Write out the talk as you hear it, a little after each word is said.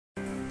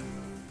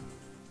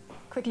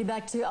Quickly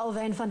back to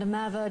Alwyn van der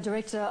Merwe,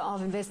 Director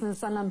of Investment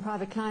Sanlam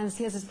Private Clients.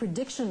 Here's his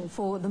prediction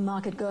for the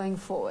market going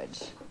forward.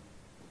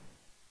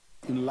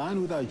 In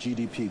line with our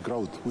GDP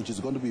growth, which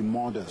is going to be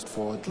modest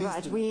for at least...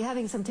 Right, we're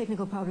having some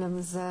technical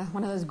problems.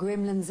 One of those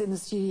gremlins in the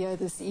studio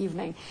this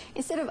evening.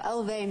 Instead of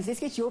Alwyn's, let's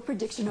get your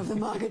prediction of the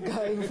market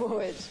going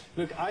forward.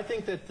 Look, I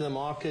think that the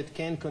market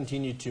can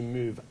continue to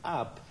move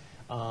up.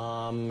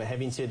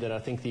 Having said that, I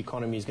think the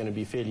economy is going to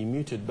be fairly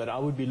muted, but I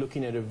would be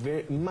looking at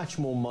a much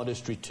more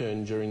modest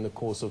return during the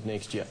course of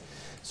next year.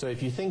 So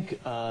if you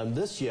think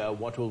this year,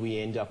 what will we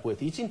end up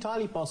with? It's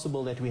entirely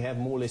possible that we have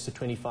more or less a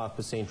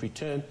 25%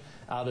 return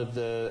out of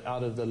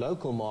the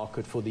local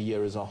market for the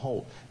year as a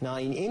whole. Now,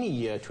 in any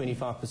year,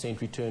 25%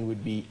 return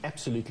would be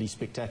absolutely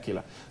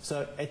spectacular.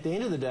 So at the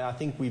end of the day, I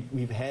think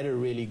we've had a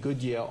really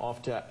good year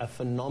after a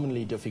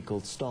phenomenally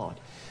difficult start.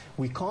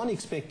 We can't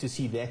expect to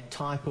see that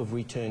type of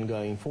return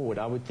going forward.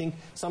 I would think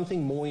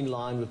something more in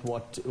line with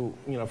what,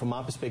 from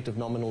my perspective,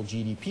 nominal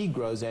GDP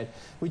grows at,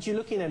 which you're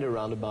looking at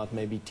around about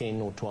maybe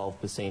 10 or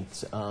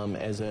 12%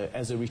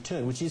 as a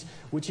return,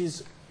 which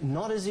is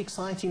not as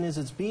exciting as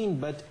it's been,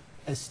 but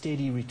a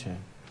steady return.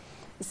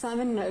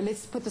 Simon,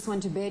 let's put this one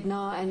to bed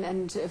now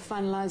and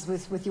finalize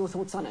with your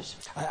thoughts on it.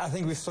 I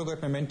think we've still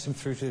got momentum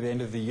through to the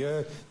end of the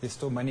year. There's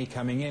still money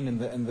coming in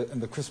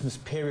the Christmas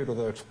period,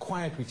 although it's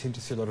quiet, we tend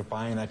to see a lot of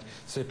buying. That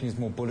certainly is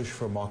more bullish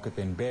for a market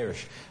than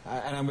bearish.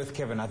 And I'm with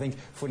Kevin. I think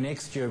for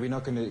next year, we're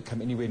not going to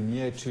come anywhere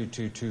near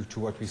to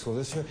what we saw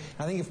this year.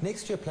 And I think if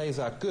next year plays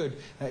out good,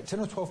 10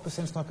 or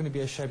 12% is not going to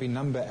be a shabby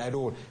number at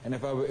all. And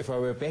if I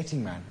were a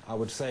betting man, I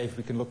would say if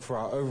we can look for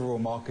our overall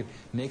market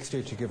next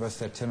year to give us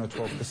that 10 or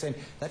 12%,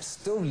 that's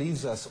still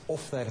leaves us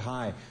off that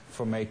high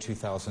from May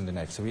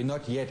 2008. So we're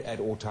not yet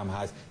at all-time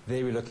highs.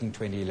 There we're looking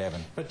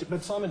 2011.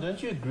 But Simon,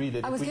 don't you agree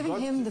that... I was giving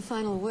him the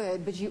final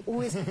word, but you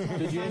always have the final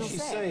say. Did you actually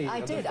say I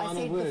did. I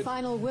said word. The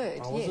final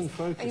word. I wasn't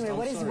focused. Anyway,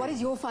 what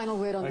is your final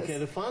word on this? Okay,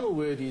 the final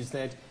word is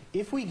that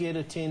if we get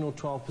a 10 or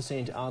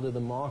 12% out of the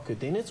market,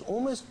 then it's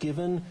almost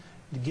given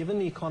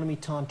the economy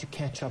time to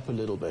catch up a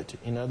little bit.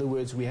 In other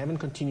words, we haven't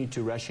continued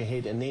to rush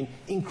ahead and then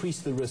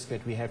increase the risk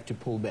that we have to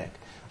pull back.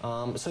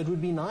 So it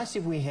would be nice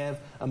if we have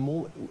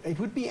it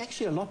would be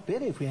actually a lot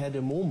better if we had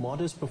a more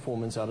modest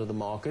performance out of the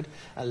market,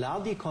 allow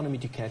the economy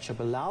to catch up,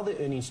 allow the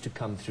earnings to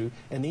come through,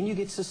 and then you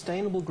get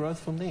sustainable growth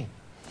from there.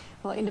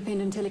 Well,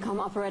 independent telecom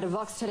operator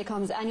Vox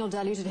Telecom's annual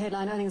diluted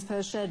headline earnings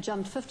per share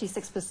jumped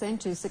 56%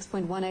 to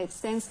 6.18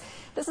 cents.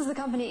 This as the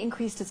company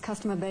increased its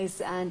customer base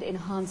and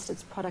enhanced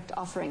its product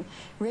offering.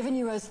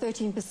 Revenue rose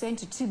 13%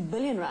 to 2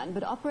 billion rand,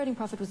 but operating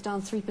profit was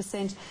down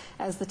 3%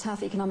 as the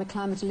tough economic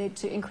climate led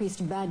to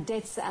increased bad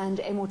debts and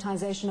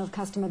amortization of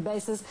customer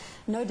bases.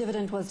 No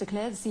dividend was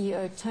declared.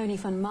 CEO Tony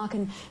van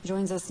Marken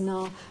joins us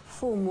now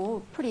for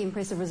more. Pretty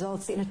impressive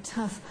results in a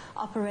tough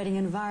operating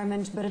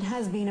environment, but it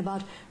has been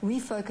about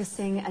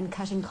refocusing and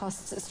cutting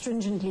costs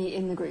stringently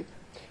in the group.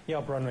 Yeah,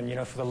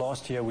 Bronwyn, for the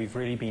last year we've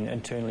really been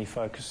internally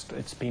focused.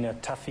 It's been a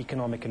tough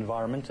economic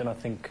environment, and I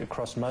think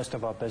across most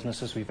of our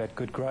businesses we've had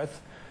good growth.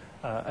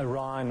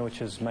 Orion,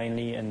 which is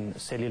mainly in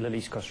cellular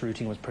lease cost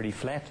routing, was pretty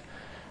flat.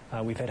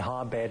 We've had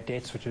high bad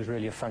debts, which is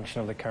really a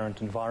function of the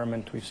current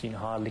environment. We've seen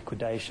high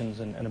liquidations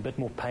and a bit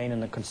more pain in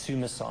the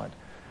consumer side.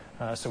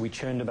 So we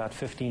churned about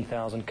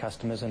 15,000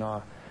 customers in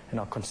our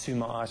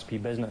consumer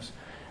ISP business.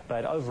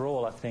 But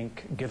overall, I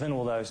think, given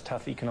all those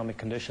tough economic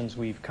conditions,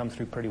 we've come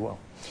through pretty well.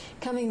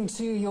 Coming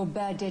to your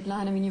bad debt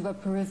line, I mean, you've got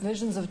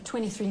provisions of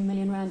 23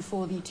 million rand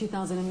for the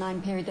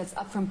 2009 period. That's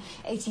up from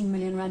 18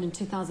 million rand in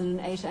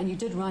 2008, and you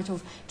did write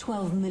off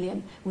 12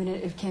 million when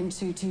it came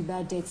to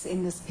bad debts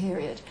in this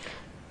period.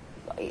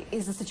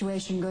 Is the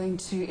situation going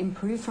to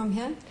improve from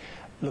here?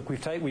 Look,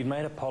 we've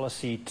made a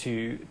policy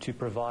to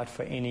provide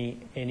for any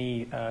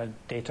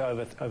debt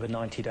over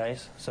 90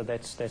 days. So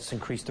that's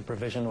increased the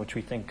provision, which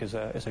we think is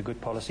a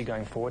good policy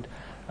going forward.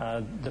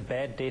 The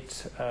bad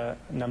debt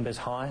number is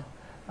high.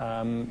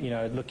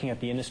 Looking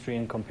at the industry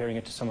and comparing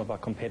it to some of our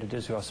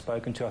competitors who I've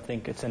spoken to, I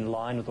think it's in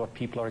line with what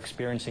people are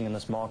experiencing in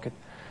this market.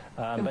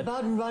 Around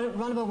about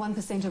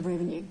 1% of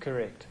revenue.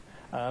 Correct.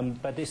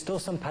 But there's still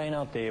some pain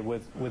out there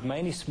with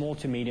mainly small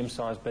to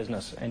medium-sized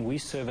business, and we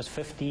service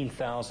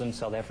 15,000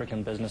 South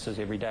African businesses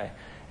every day,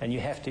 and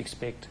you have to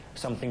expect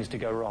some things to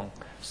go wrong.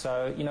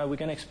 So, we're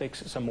going to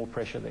expect some more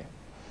pressure there.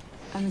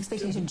 I'm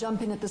expecting you to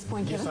jump in at this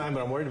point, Kevin. Yes, I am,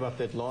 but I'm worried about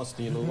that last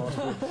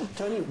word.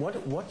 Tony,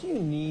 what do you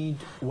need,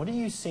 what do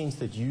you sense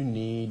that you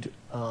need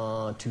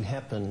to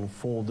happen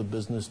for the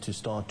business to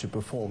start to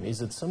perform?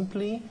 Is it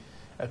simply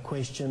a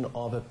question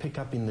of a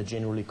pickup in the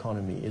general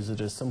economy? Is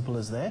it as simple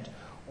as that?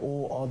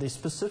 Or are there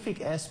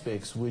specific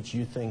aspects which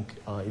you think,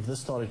 if this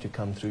started to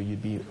come through,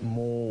 you'd be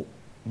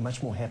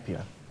much more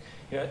happier?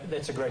 Yeah,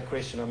 that's a great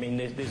question. I mean,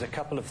 there's a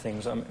couple of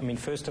things. I mean,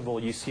 first of all,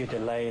 you see a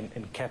delay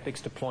in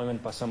CapEx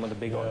deployment by some of the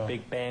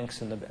big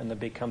banks and the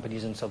big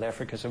companies in South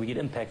Africa, so we get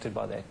impacted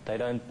by that. They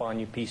don't buy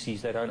new PCs,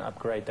 they don't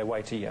upgrade, they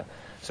wait a year.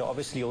 So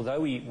obviously, although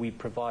we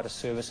provide a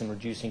service in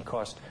reducing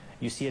cost,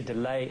 you see a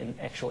delay in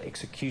actual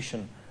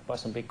execution by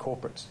some big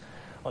corporates.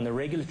 On the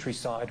regulatory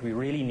side, we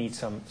really need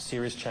some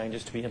serious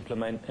changes to be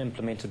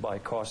implemented by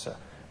ICASA.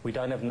 We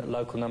don't have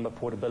local number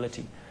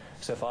portability.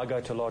 So if I go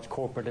to a large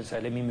corporate and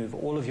say, let me move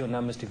all of your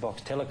numbers to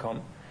Vox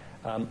Telecom,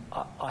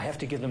 I have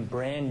to give them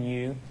brand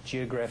new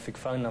geographic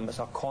phone numbers.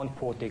 I can't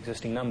port the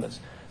existing numbers.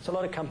 So a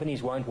lot of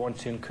companies won't want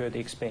to incur the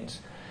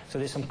expense. So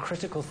there's some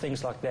critical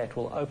things like that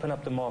will open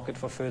up the market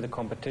for further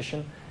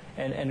competition.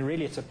 And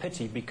really it's a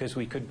pity, because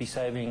we could be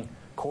saving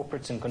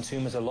corporates and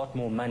consumers a lot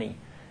more money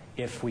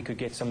if we could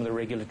get some of the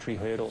regulatory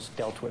hurdles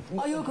dealt with.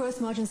 Are your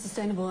gross margins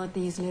sustainable at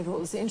these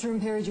levels? The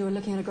interim period, you were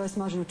looking at a gross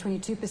margin of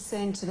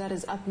 22%. That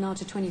is up now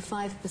to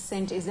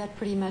 25%. Is that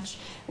pretty much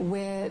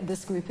where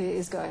this group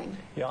is going?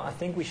 Yeah, I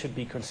think we should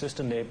be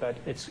consistent there, but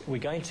we're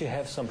going to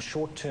have some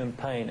short-term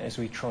pain as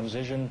we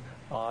transition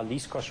our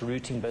least cost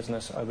routing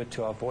business over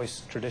to our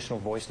traditional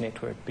voice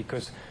network,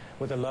 because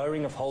with the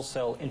lowering of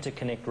wholesale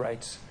interconnect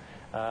rates,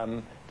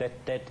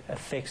 that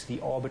affects the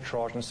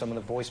arbitrage in some of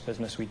the voice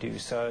business we do.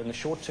 So in the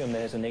short term, that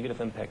has a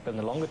negative impact, but in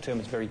the longer term,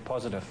 it's very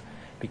positive,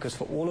 because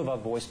for all of our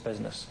voice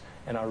business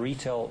and our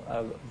retail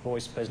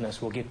voice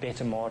business, we'll get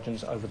better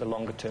margins over the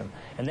longer term.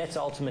 And that's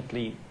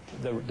ultimately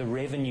the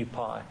revenue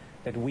pie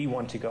that we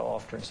want to go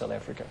after in South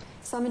Africa.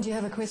 Simon, do you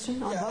have a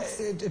question on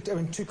Vox? I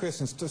mean, two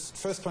questions. Just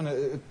first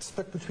one,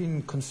 split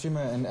between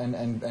consumer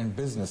and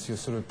business, your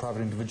sort of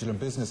private individual and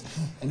business.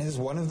 And is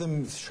one of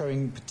them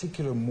showing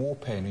particular more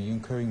pain? Are you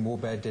incurring more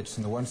bad debts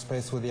in the one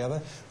space or the other?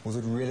 Or is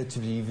it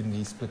relatively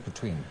evenly split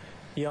between?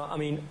 Yeah, I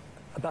mean,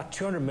 about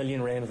 200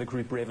 million rand of the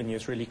group revenue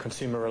is really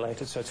consumer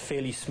related, so it's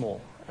fairly small.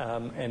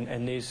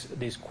 And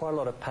there's quite a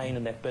lot of pain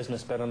in that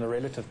business, but on a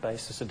relative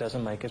basis, it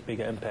doesn't make as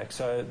big an impact.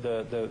 So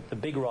the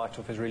big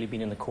write-off has really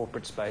been in the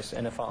corporate space.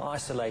 And if I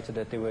isolated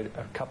it, there were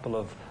a couple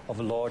of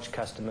large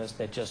customers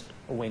that just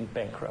went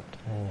bankrupt,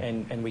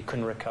 and we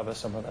couldn't recover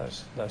some of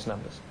those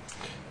numbers.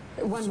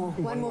 One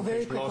more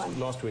very quick one.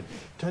 Last word.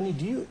 Tony,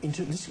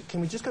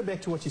 can we just go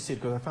back to what you said,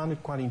 because I found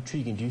it quite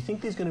intriguing. Do you think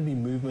there's going to be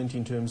movement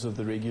in terms of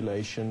the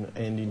regulation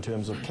and in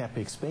terms of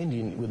CapEx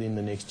spending within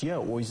the next year,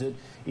 or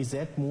is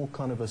that more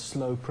kind of a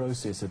slow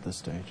process at this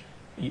stage?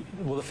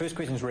 Well, the first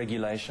question is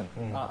regulation.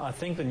 I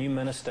think the new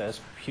minister has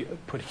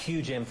put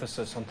huge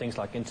emphasis on things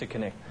like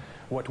interconnect.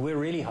 What we're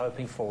really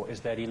hoping for is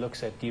that he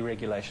looks at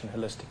deregulation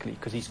holistically,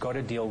 because he's got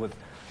to deal with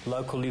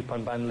local loop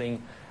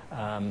unbundling,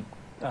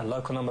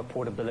 local number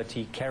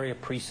portability, carrier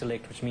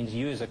pre-select, which means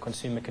you as a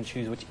consumer can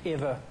choose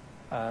whichever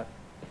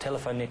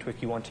telephone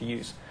network you want to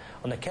use.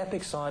 On the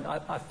CapEx side,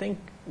 I think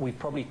we've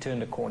probably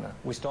turned a corner.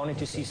 We're starting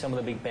to see some of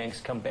the big banks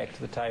come back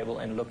to the table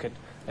and look at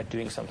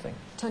doing something.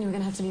 Tony, we're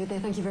going to have to leave it there.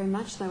 Thank you very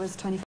much. That was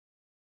Tony.